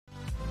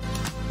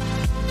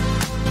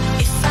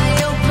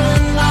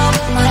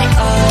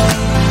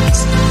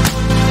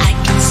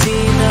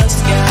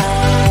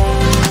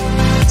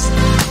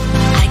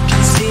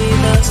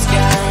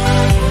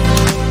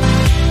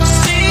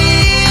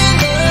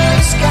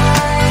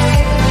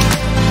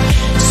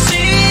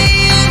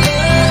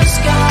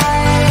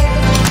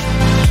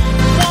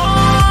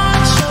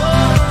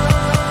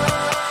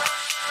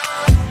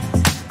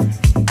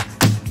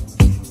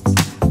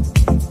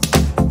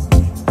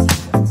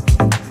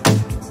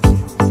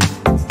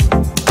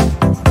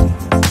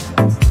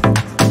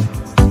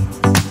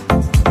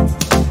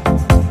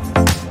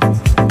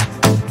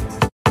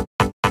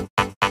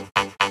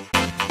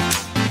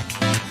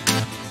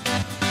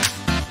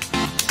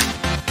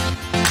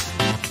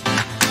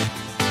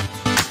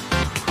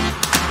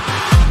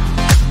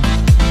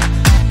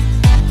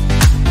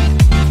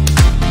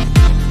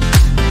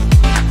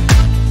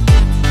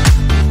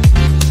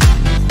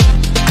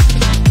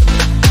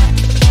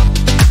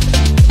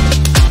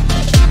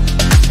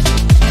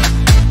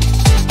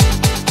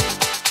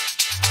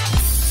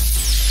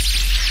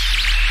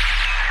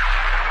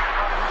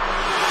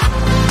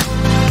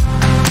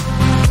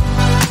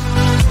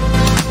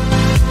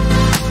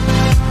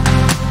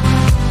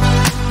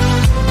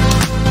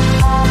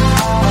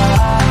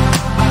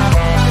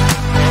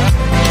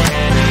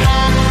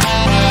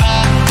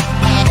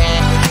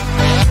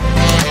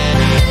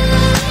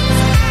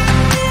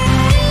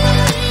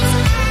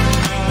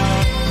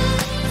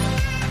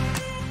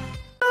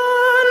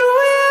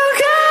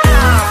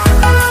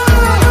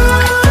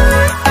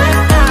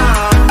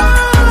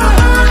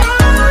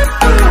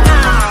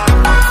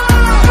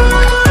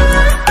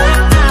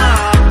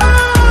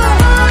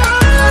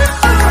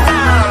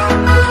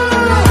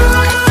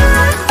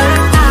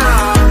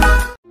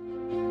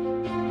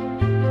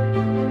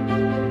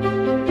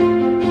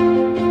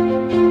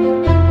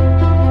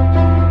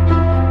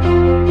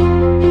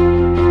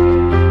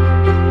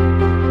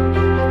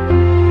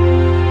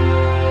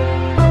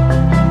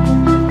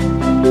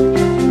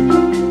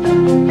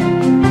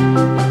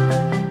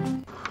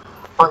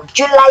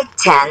July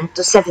 10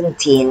 to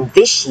 17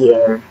 this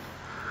year,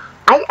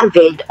 I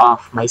availed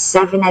of my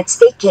 7-night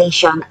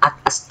staycation at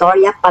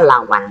Astoria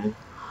Palawan,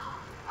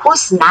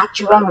 whose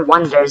natural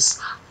wonders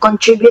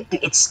contribute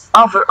to its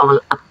overall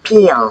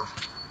appeal.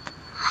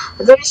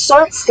 The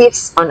resort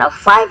sits on a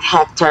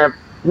 5-hectare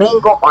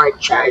mango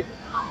orchard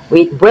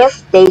with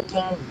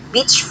breathtaking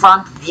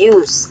beachfront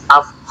views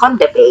of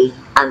Honda Bay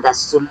and the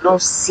Sulu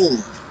Sea.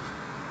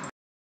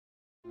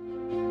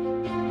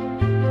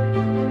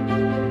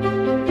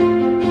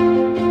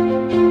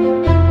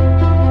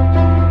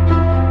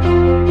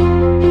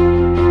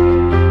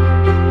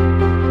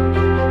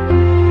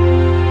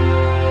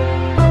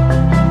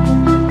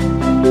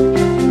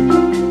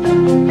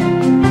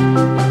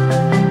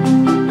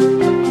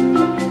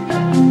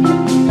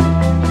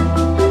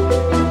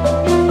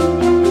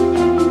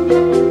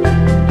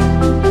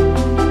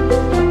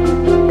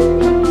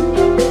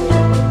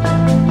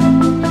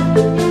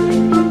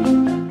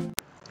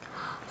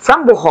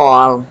 From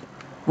Bohol,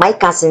 my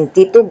cousin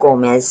Tito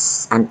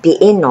Gomez and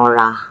P.A.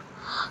 Nora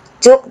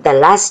took the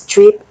last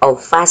trip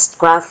of fast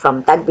craft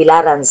from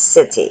Tagbilaran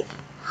City.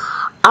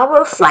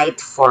 Our flight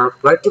for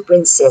Puerto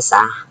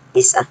Princesa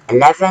is at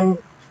 11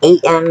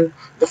 a.m.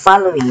 the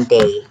following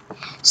day,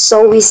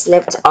 so we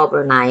slept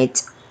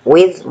overnight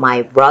with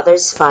my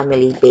brother's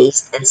family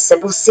based in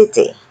Cebu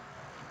City.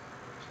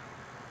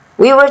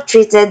 We were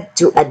treated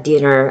to a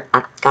dinner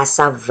at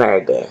Casa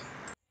Verde.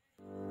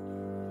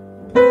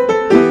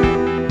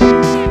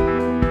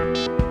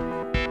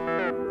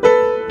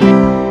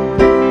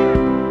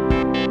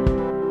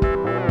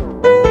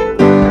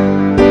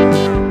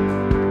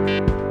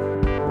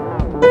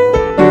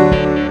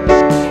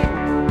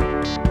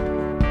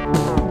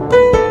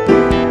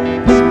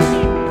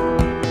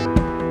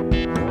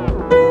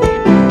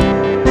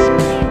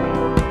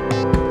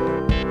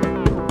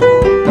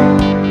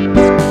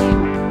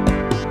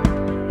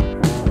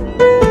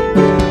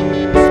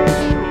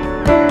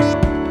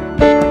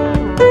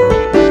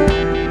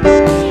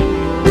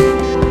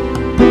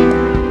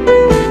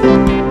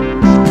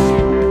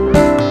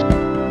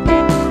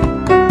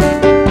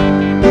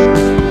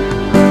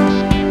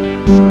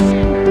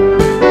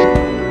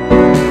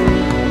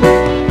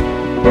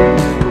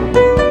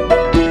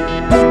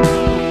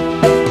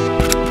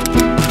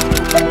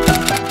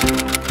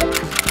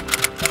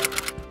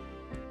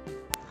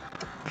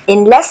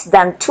 In less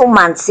than 2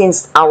 months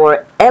since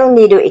our El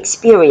Nido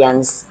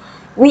experience,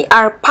 we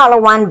are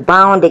Palawan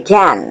bound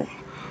again.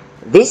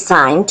 This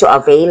time to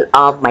avail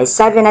of my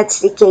 7-night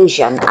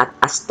staycation at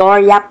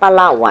Astoria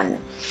Palawan.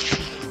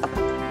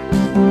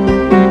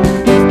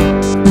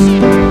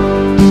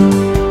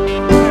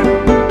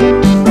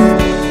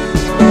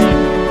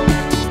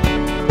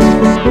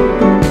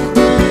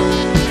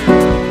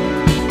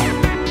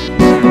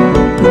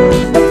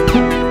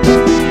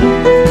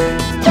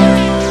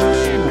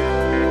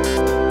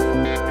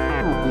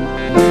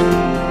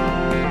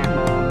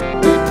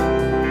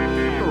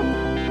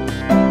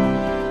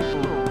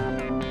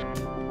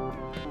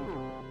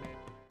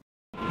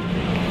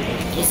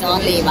 It's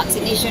only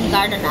vaccination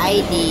card and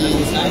ID.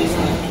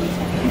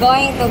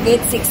 Going to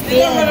gate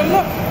 16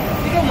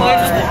 for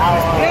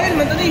our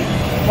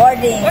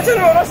boarding.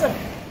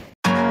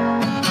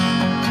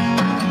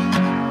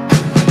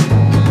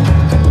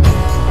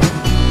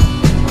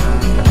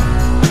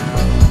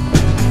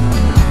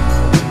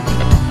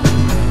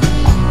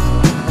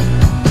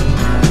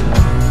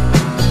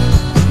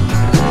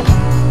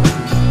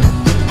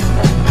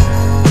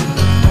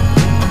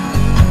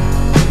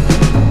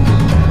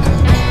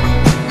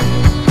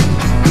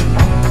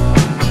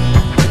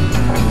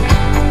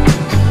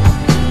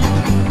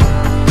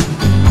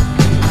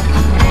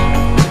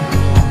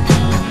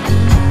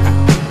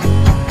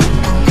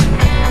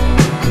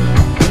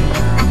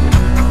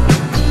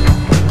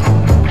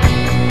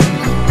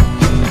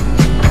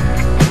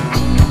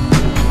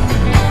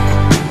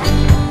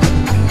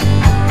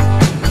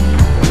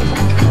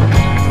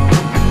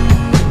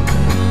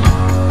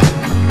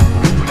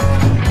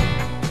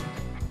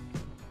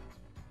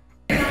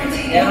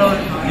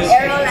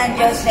 Errol and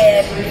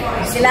Joseph,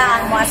 sila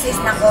ang mo-assist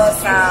nako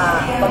sa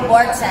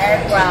pag-board sa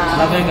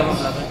aircraft.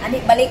 Ani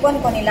balikon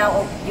ko nila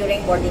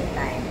during boarding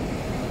time.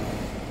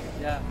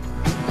 Yeah.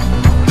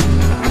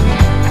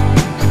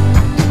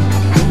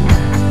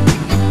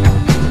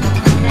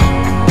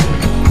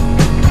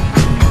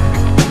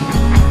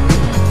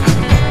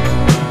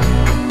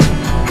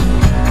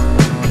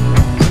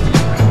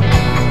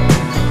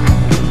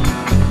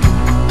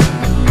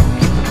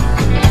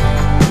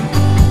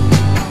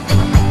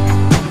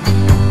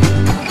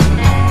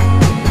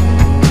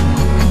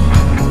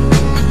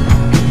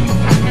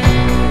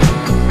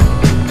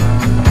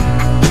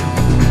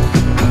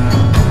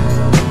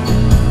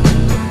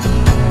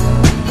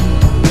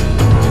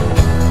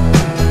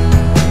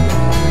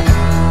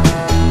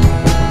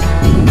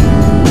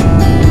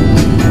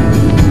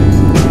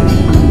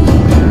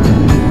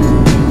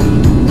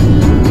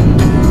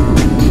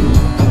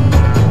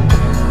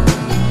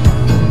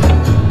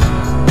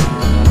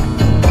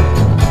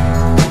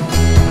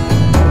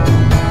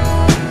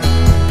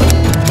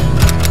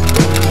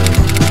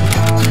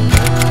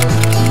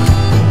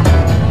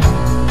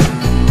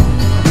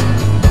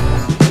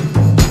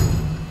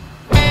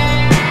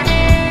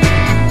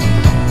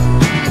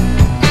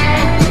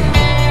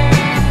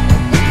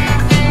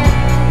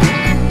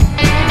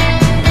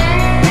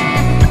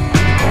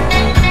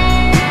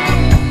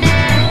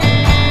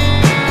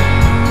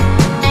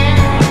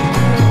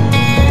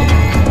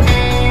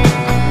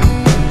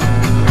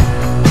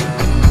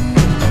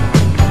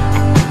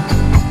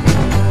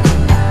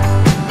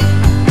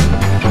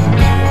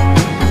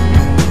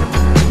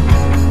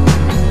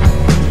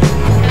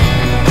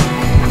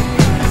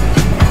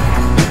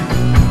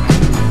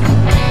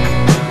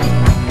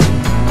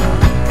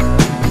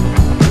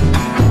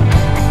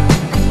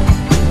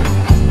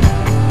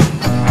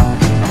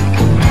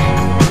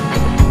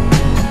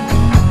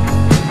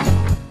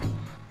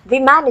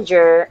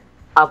 manager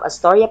of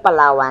Astoria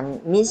Palawan,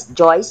 Miss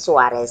Joy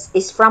Suarez,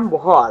 is from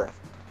Bohol.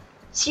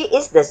 She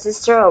is the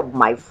sister of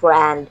my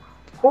friend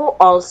who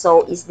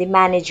also is the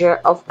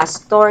manager of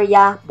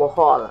Astoria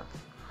Bohol.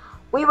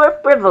 We were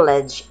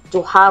privileged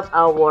to have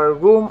our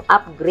room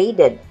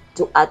upgraded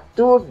to a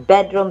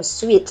 2-bedroom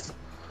suite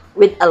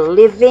with a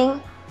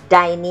living,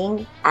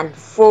 dining, and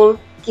full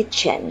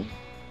kitchen.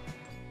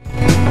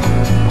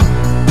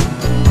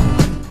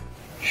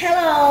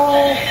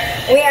 Hello!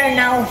 We are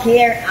now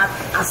here at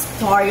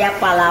Astoria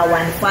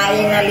Palawan.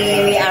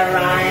 Finally, we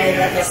arrived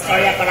at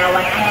Astoria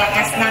Palawan. Ang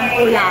lakas ng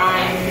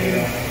ulan.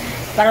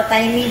 Pero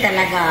timing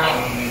talaga.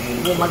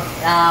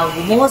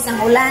 Bumuhos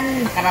ang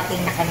ulan,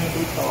 nakarating na kami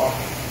dito.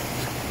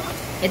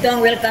 Ito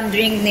ang welcome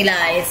drink nila.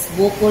 It's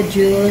buko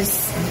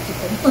juice.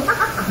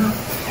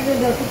 Ano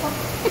daw ito pa?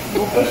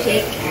 Buko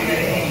shake.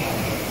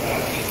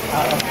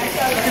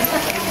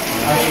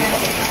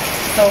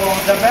 So,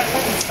 the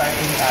breakfast is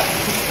starting at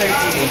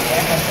 6:30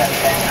 a.m. until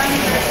 10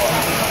 p.m.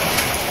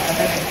 And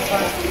then,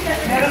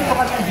 meron po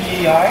kasi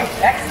billiard,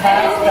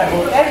 X-House,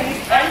 table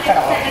tennis, and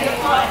karaoke.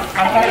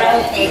 Ang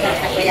karaoke,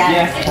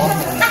 yes po.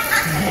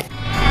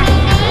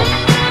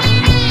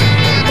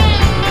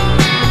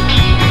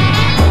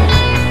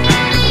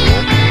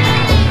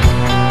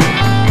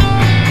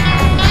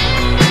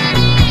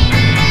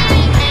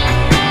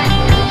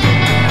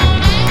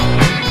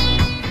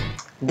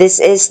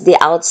 This is the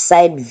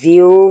outside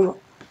view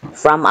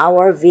from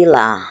our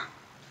villa.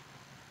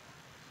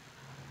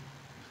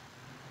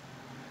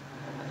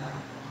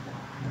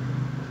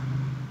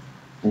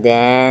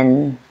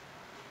 Then,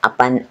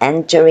 upon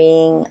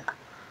entering,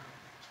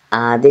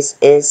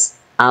 this is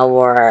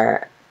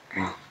our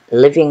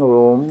living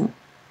room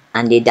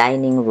and the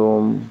dining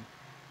room.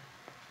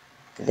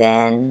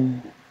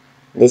 Then,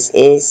 this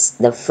is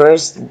the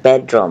first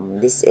bedroom.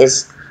 This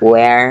is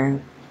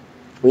where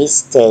we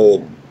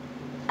stayed.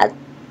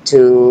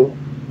 2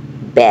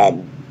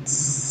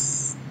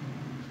 beds.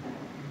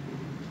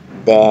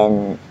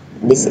 Then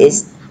this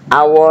is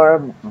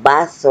our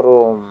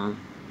bathroom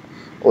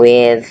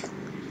with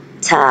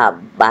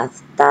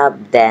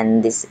bathtub.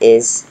 Then this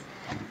is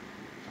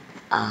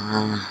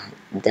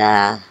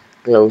the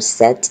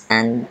closet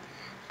and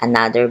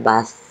another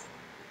bath.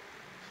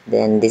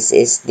 Then this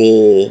is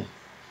the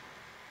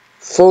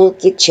full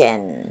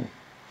kitchen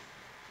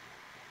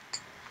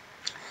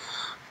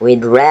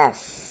with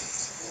ref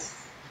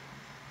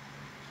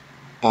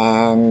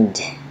and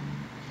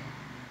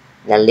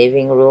the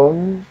living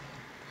room,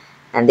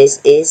 and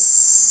this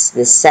is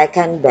the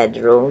second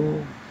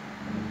bedroom,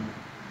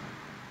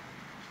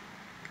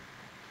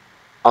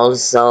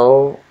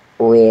 also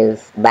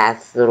with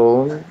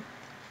bathroom,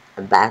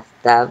 a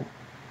bathtub,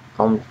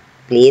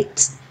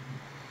 complete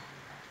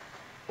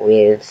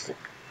with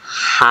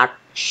hot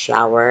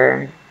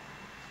shower,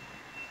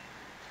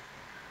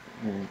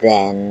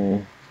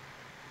 then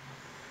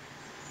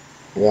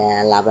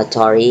the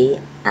lavatory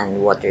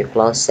and water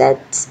closet.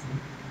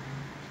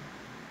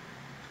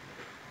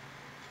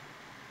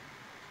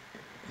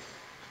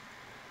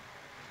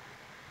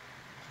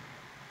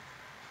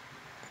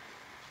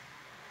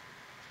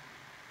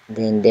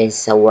 Then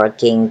there's a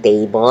working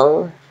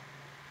table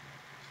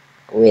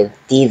with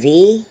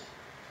TV.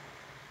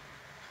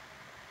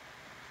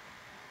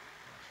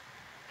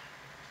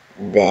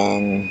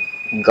 Then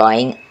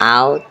going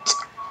out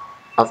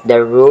of the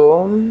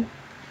room,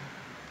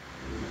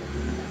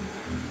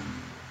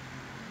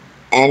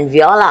 and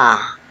Viola,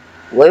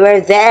 we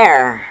were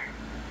there,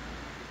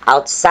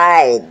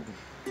 outside.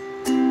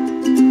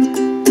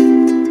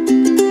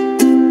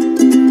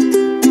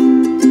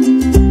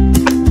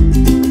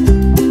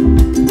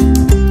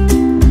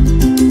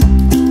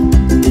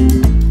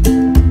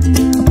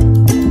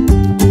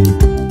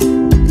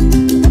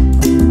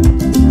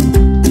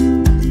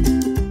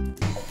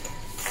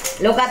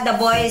 Look at the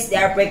boys, they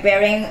are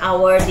preparing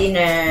our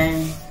dinner.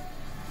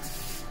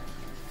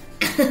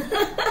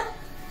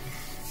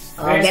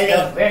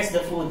 Where's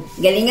the food?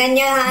 Galingan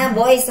nyo ha,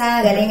 boys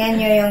ha. Galingan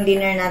nyo yung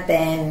dinner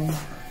natin.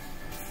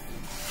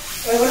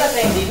 Uy, wala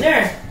tayong dinner.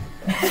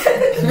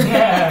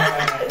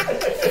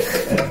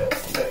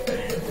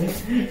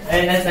 Ay,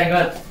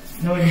 nasagot.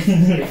 No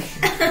dinner.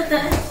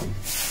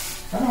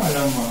 Ano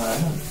alam mo?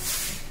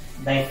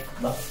 Knife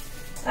ba?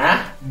 Ha?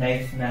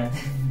 Knife na.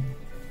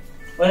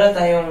 Wala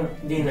tayong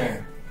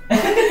dinner.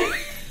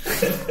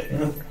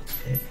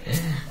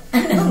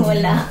 Ano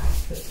wala?